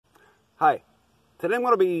Hi, today I'm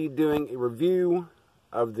going to be doing a review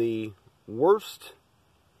of the worst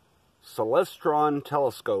Celestron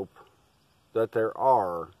telescope that there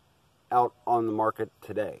are out on the market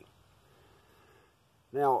today.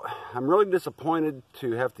 Now, I'm really disappointed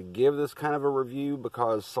to have to give this kind of a review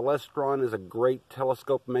because Celestron is a great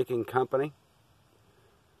telescope making company.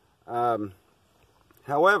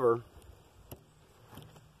 However,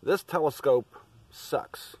 this telescope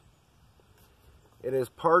sucks. It is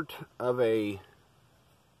part of a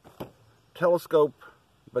telescope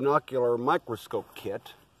binocular microscope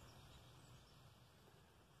kit,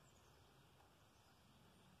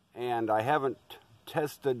 and I haven't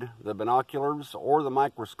tested the binoculars or the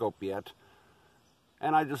microscope yet,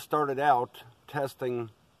 and I just started out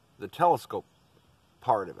testing the telescope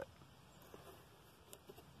part of it.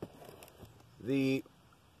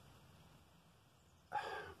 I'm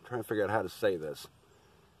trying to figure out how to say this.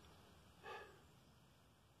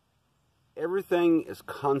 Everything is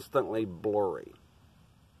constantly blurry.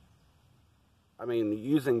 I mean,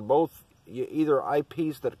 using both either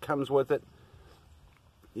eyepiece that comes with it,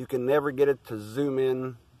 you can never get it to zoom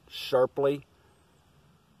in sharply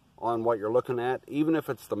on what you're looking at, even if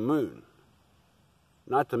it's the moon.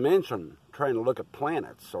 Not to mention trying to look at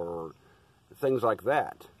planets or things like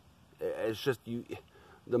that. It's just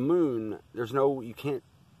the moon. You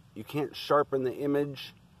can't sharpen the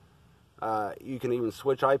image. You can even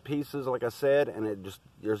switch eyepieces, like I said, and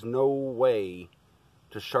there's no way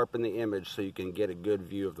to sharpen the image so you can get a good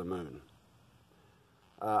view of the moon.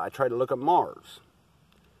 I tried to look at Mars.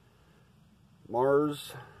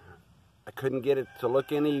 I couldn't get it to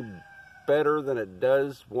look any better than it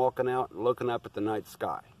does walking out and looking up at the night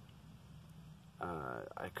sky.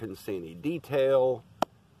 I couldn't see any detail.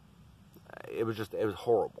 It was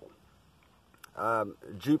horrible.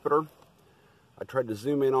 Jupiter, I tried to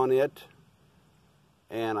zoom in on it,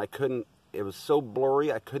 and I couldn't. It was so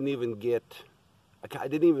blurry, I couldn't even get. I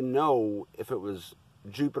didn't even know if it was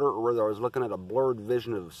Jupiter or whether I was looking at a blurred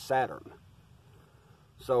vision of Saturn.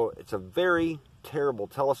 So it's a very terrible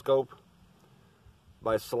telescope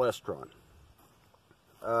by Celestron.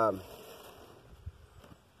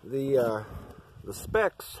 The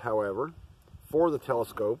specs, however, for the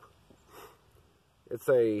telescope, it's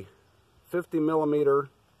a 50 millimeter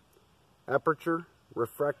aperture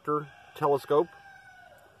refractor telescope.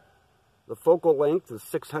 The focal length is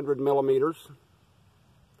 600 millimeters.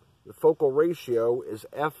 The focal ratio is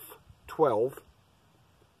f12.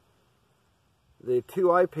 The two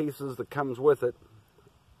eyepieces that comes with it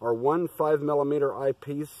are one 5 millimeter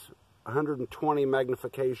eyepiece, 120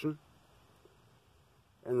 magnification,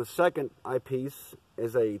 and the second eyepiece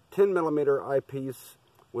is a 10 millimeter eyepiece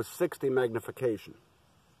with 60 magnification,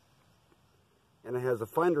 and it has a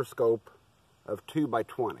finder scope of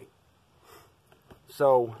 2x20.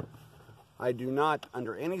 So I do not,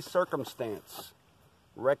 under any circumstance,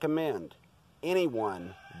 recommend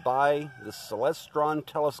anyone buy the Celestron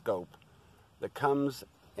telescope that comes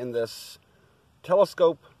in this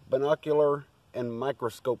telescope, binocular, and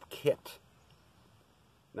microscope kit.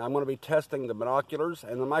 Now I'm going to be testing the binoculars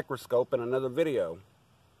and the microscope in another video.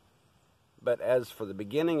 But as for the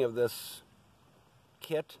beginning of this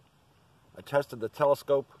kit, I tested the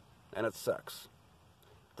telescope and it sucks.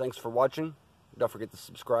 Thanks for watching. Don't forget to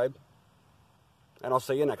subscribe, and I'll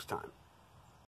see you next time.